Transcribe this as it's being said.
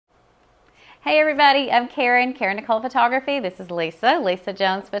Hey everybody, I'm Karen Nicole Photography. This is Lisa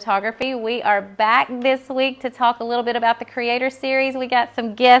Jones Photography. We are back this week to talk a little bit about the Creator Series. We got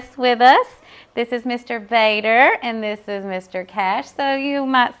some guests with us. This is Mr. Vader and this is Mr. Cash. So you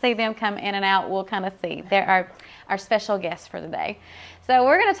might see them come in and out. We'll kind of see. They're our special guests for the day. So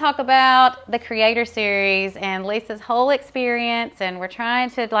we're going to talk about the Creator Series and Lisa's whole experience, and we're trying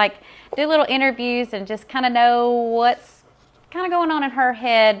to do little interviews and just kind of know what's kind of going on in her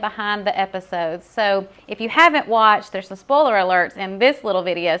head behind the episodes. So if you haven't watched, there's some spoiler alerts in this little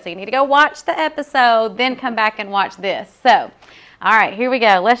video, so you need to go watch the episode, then come back and watch this. So, all right, here we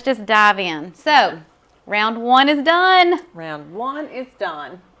go. Let's just dive in. So, round one is done. Round one is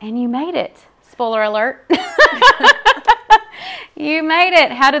done. And you made it. Spoiler alert. You made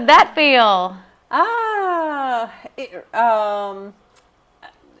it. How did that feel?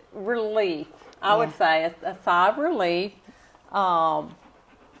 Relief. I would say a sigh of relief. Sit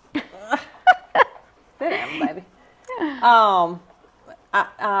down, baby.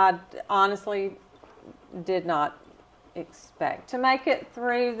 I honestly did not expect to make it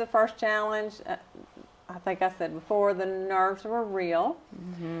through the first challenge. I think I said before, the nerves were real.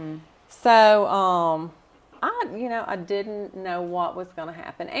 Mm-hmm. So, I didn't know what was going to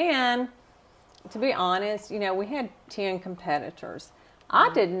happen. And to be honest, we had 10 competitors. I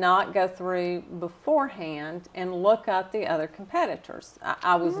did not go through beforehand and look up the other competitors.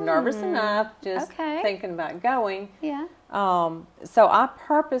 I was nervous enough just thinking about going. Yeah. So I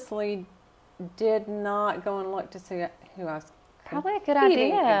purposely did not go and look to see who I was probably a good idea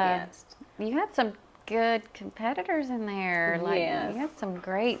against. You had some good competitors in there. Yes. You had some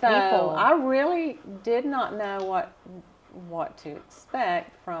great people. So I really did not know what to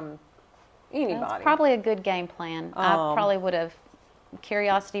expect from anybody. That's probably a good game plan. I probably would have.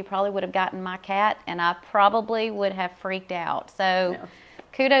 Curiosity probably would have gotten my cat, and I probably would have freaked out. So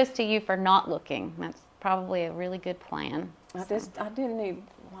kudos to you for not looking. That's probably a really good plan. I didn't need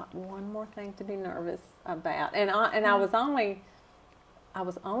one more thing to be nervous about. And I was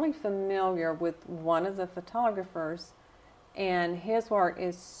only familiar with one of the photographers, and his work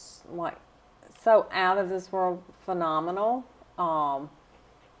is so out of this world phenomenal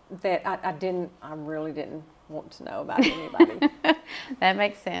that I really didn't want to know about anybody. That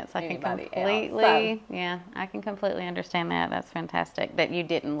makes sense. I can completely understand that. That's fantastic that you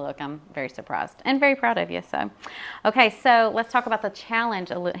didn't look. I'm very surprised and very proud of you. So, okay, so let's talk about the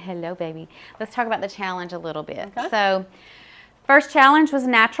challenge a little. Hello, baby. Let's talk about the challenge a little bit. Okay. So, first challenge was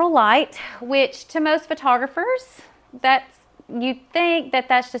natural light, which to most photographers, you think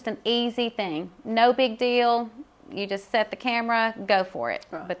that's just an easy thing. No big deal. You just set the camera, go for it.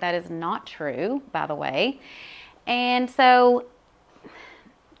 Right. But that is not true, by the way. And so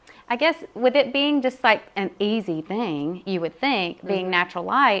I guess with it being just like an easy thing, you would think, being natural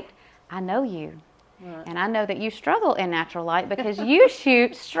light, I know you. Right. And I know that you struggle in natural light because you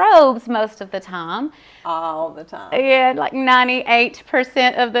shoot strobes most of the time. All the time. Yeah, like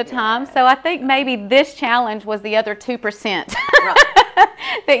 98% of the time. So I think maybe this challenge was the other 2%. Right.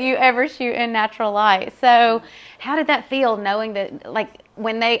 that you ever shoot in natural light. So how did that feel, knowing that,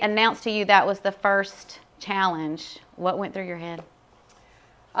 when they announced to you that was the first challenge, what went through your head?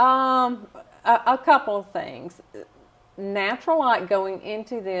 A couple of things. Natural light going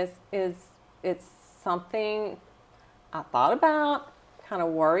into this it's something I thought about, kind of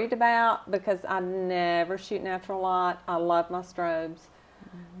worried about, because I never shoot natural light. I love my strobes.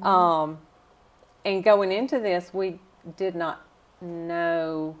 Mm-hmm. And going into this, we did not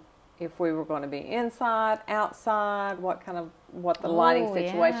know if we were going to be inside, outside, what the lighting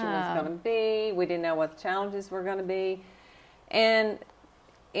situation was going to be. We didn't know what the challenges were going to be. And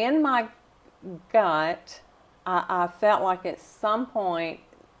in my gut, I felt like at some point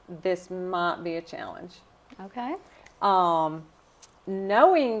this might be a challenge. Okay.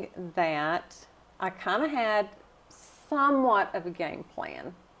 Knowing that, I kind of had somewhat of a game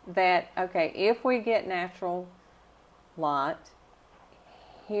plan that, okay, if we get natural light,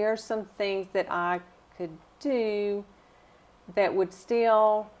 here's some things that I could do that would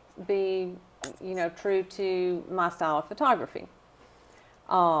still be, true to my style of photography.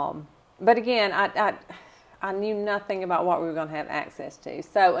 But again, I knew nothing about what we were going to have access to.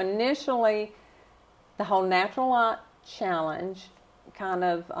 So initially, the whole natural light challenge kind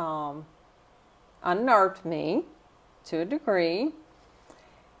of unnerved me to a degree.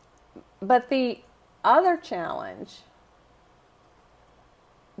 But the other challenge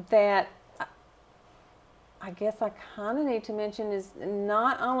that I guess I kind of need to mention is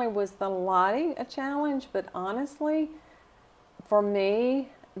not only was the lighting a challenge, but honestly, for me,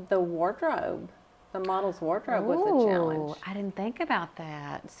 the wardrobe The model's wardrobe was a challenge. I didn't think about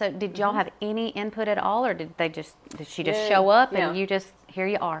that. So did y'all have any input at all, or did she just show up and you just, here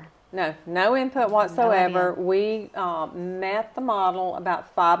you are? No input whatsoever. We met the model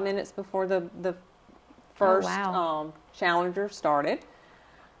about 5 minutes before the first challenger started.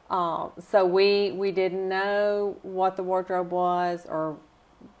 So we didn't know what the wardrobe was or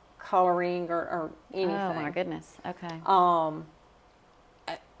coloring or anything. Oh my goodness. Okay.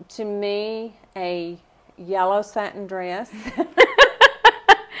 To me, a yellow satin dress.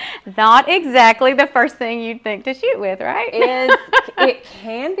 Not exactly the first thing you'd think to shoot with, right? It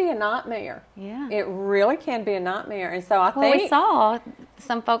can be a nightmare. Yeah. It really can be a nightmare. And so I think we saw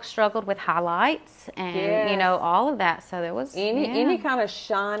some folks struggled with highlights and, you know, all of that. So there was any kind of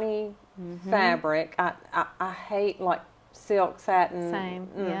shiny fabric. I hate like silk, satin. Same,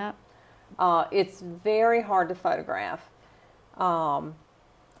 yep. It's very hard to photograph.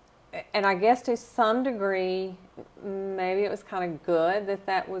 And I guess to some degree, maybe it was kind of good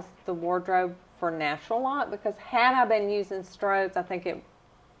that was the wardrobe for natural light, because had I been using strobes, I think it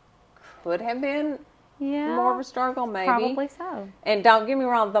could have been more of a struggle, maybe. Probably so. And don't get me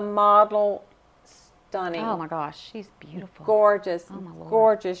wrong, the model, stunning. Oh my gosh, she's beautiful. Gorgeous,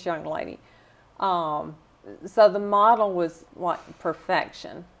 gorgeous young lady. So the model was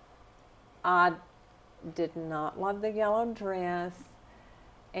perfection. I did not love the yellow dress.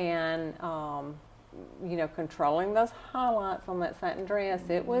 And, you know, controlling those highlights on that satin dress,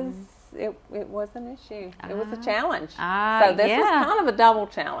 it was an issue. It was a challenge. So this was kind of a double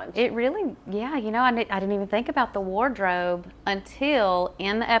challenge. It really, you know, I didn't even think about the wardrobe until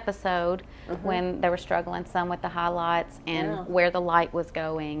in the episode when they were struggling some with the highlights and where the light was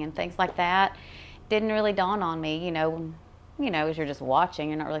going and things like that. Didn't really dawn on me, you know, as you're just watching,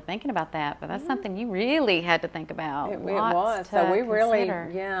 you're not really thinking about that, but that's something you really had to think about. It was. So we really,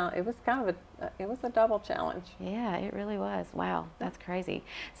 it was kind of it was a double challenge. Yeah, it really was. Wow, that's crazy.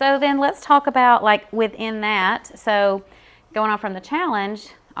 So then let's talk about, like, within that, so going on from the challenge,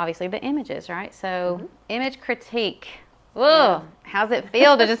 obviously the images, right? So image critique. Whoa, how's it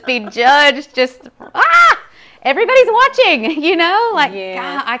feel to just be judged? Just, everybody's watching, you know? Like,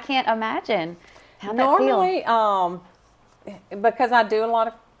 God, I can't imagine. How'd that feel? Normally, because I do a lot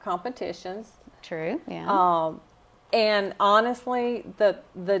of competitions. True, yeah. And honestly,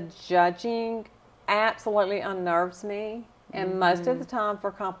 the judging absolutely unnerves me. And most of the time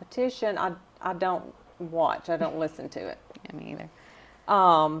for competition, I don't watch. I don't listen to it. Yeah, me either.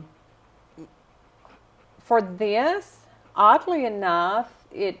 For this, oddly enough,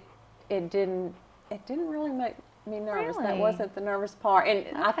 it didn't really make me nervous. Really? That wasn't the nervous part.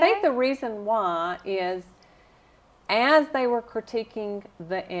 And I think the reason why is, as they were critiquing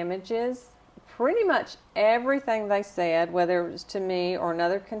the images, pretty much everything they said, whether it was to me or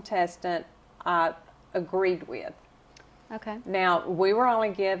another contestant, I agreed with. Okay. Now, we were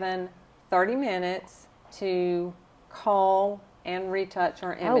only given 30 minutes to cull and retouch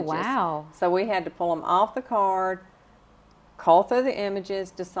our images. Oh, wow. So we had to pull them off the card, cull through the images,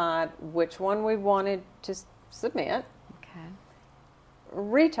 decide which one we wanted to submit,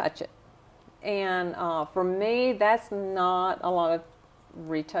 retouch it. And for me, that's not a lot of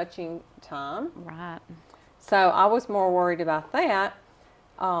retouching time. Right. So I was more worried about that.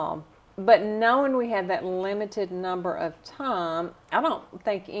 But knowing we had that limited number of time, I don't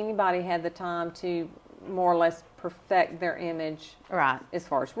think anybody had the time to more or less perfect their image. Right. As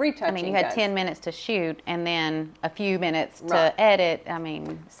far as retouching I mean, you had goes. 10 minutes to shoot and then a few minutes to edit. I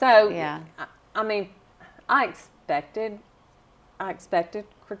mean, so yeah. I mean, I expected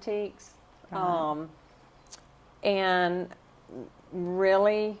critiques. Right. And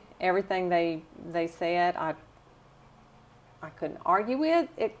really everything they said, I couldn't argue with.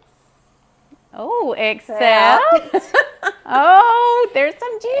 Except oh, there's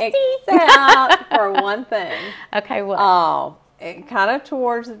some juicy. Except for one thing. Okay, what? Kind of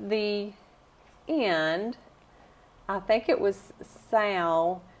towards the end, I think it was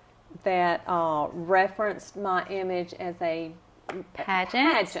Sal that referenced my image as a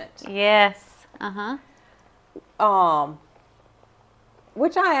pageant. Yes.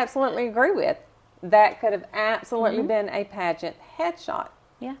 Which I absolutely agree with. That could have absolutely been a pageant headshot.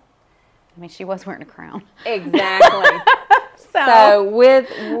 Yeah. I mean, she was wearing a crown. Exactly. So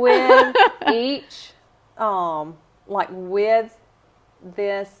with each, like with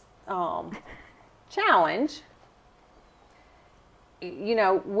this challenge, you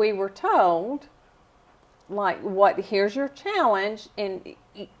know, we were told, like, here's your challenge, and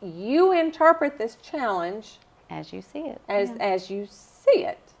you interpret this challenge as you see it. As you see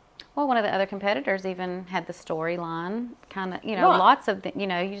it. Well, one of the other competitors even had the storyline, kind of, Right. lots of, you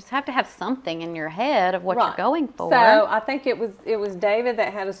just have to have something in your head of what Right. you're going for. So I think it was David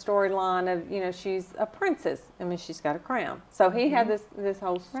that had a storyline of, she's a princess. I mean, she's got a crown. So he had this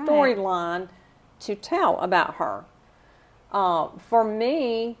whole storyline to tell about her. For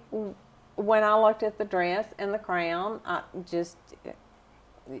me, when I looked at the dress and the crown,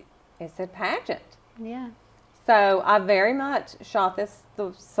 it said pageant. Yeah. So I very much shot this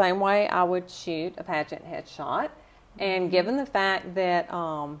the same way I would shoot a pageant headshot. And given the fact that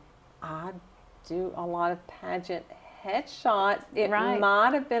I do a lot of pageant headshots, it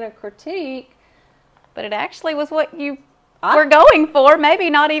might have been a critique. But it actually was what you were going for, maybe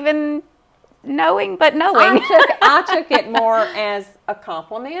not even knowing, but knowing. I took it more as a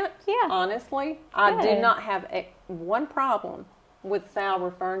compliment, yeah. honestly. I do not have one problem with Sal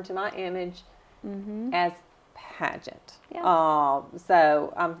referring to my image as pageant. Yeah.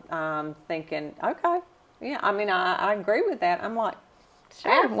 So I'm thinking, okay, yeah. I mean, I agree with that. I'm like,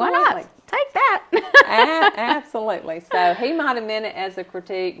 sure, absolutely. Why not? Take that. Absolutely. So he might have meant it as a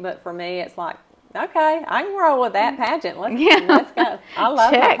critique, but for me, it's like, okay, I can roll with that pageant. Let's go. I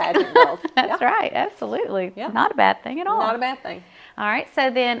love my pageant girls. That's right. Absolutely. Yeah. Not a bad thing at all. Not a bad thing. All right. So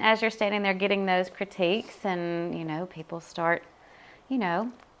then as you're standing there getting those critiques and, people start,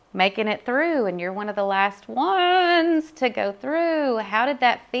 making it through and you're one of the last ones to go through, how did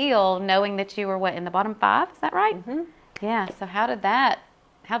that feel knowing that you were, in the bottom 5? Is that right? Mm-hmm. Yeah. So how'd that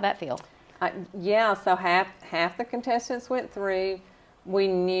feel? So half the contestants went through. We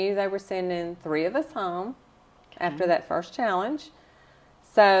knew they were sending 3 of us home after that first challenge.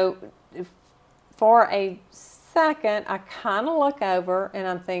 So for a second, I kind of look over and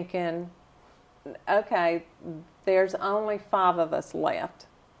I'm thinking, okay, there's only 5 of us left.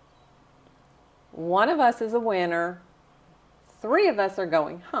 1 of us is a winner. 3 of us are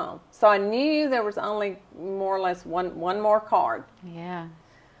going home. So I knew there was only more or less one more card. Yeah.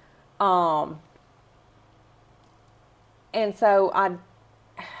 And so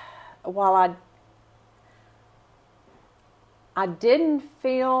while I didn't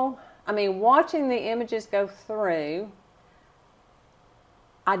feel, watching the images go through,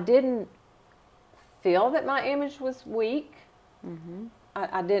 I didn't feel that my image was weak. Mm-hmm.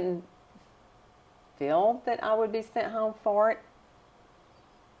 I didn't feel that I would be sent home for it.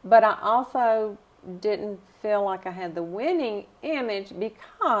 But I also didn't feel like I had the winning image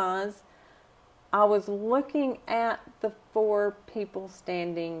because I was looking at the 4 people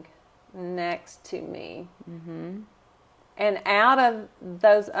standing next to me. Mm-hmm. And out of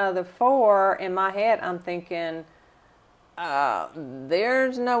those other 4, in my head, I'm thinking,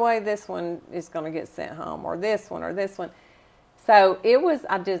 there's no way this one is going to get sent home, or this one, or this one. So it was,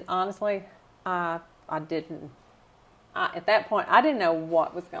 honestly, at that point, I didn't know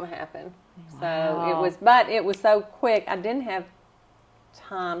what was going to happen. Wow. So it was so quick, I didn't have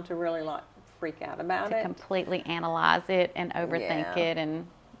time to really freak out about it. To completely analyze it and overthink it and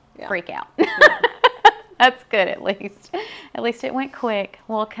freak out. That's good, at least. At least it went quick.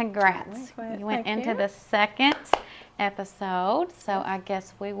 Well, congrats. You went into the second episode, so I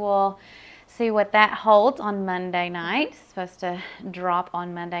guess we will see what that holds on Monday night. It's supposed to drop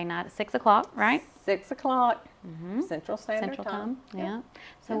on Monday night at 6 o'clock, right? 6 o'clock Central Standard Time. Yeah.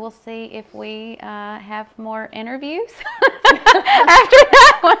 So we'll see if we have more interviews after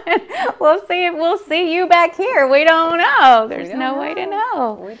that one. We'll see you back here. We don't know. There's no way to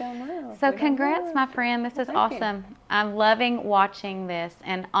know. We don't know. So congrats, my friend. This is awesome. I'm loving watching this.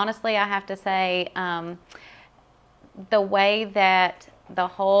 And honestly, I have to say, the way that the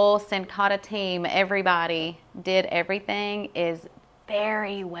whole Sincata team, everybody did everything is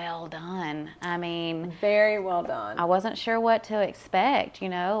very well done. Very well done. I wasn't sure what to expect,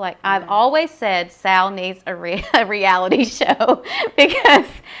 I've always said Sal needs a reality show because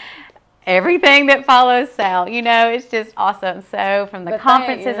everything that follows Sal, it's just awesome. So from the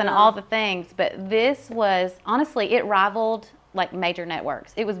conferences and all the things, but this was, honestly, it rivaled major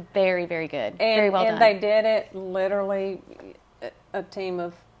networks. It was very, very good. Very well done. And they did it literally a team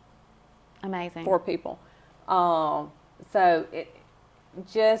of amazing 4 people. So it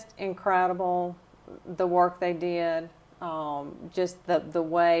just incredible, the work they did, just the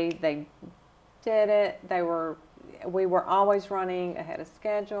way they did it. We were always running ahead of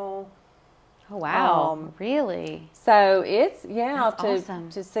schedule. Oh wow! Really? So it's awesome.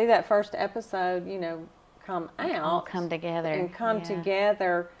 To see that first episode, come out, all come together, and come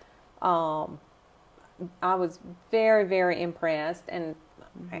together. I was very, very impressed, and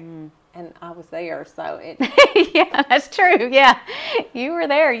and I was there, so it. Yeah, that's true. Yeah, you were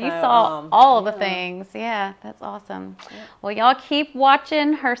there. You So, saw all the things. Yeah, that's awesome. Yeah. Well, y'all keep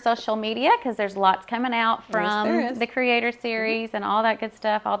watching her social media because there's lots coming out from there is. the Creator Series and all that good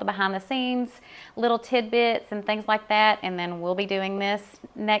stuff, all the behind the scenes, little tidbits and things like that. And then we'll be doing this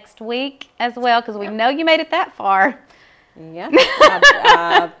next week as well because we know you made it that far.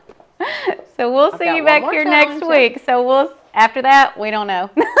 Yeah. So we'll see you back here next week. So after that, we don't know.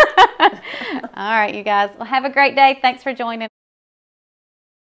 All right, you guys. Well, have a great day. Thanks for joining.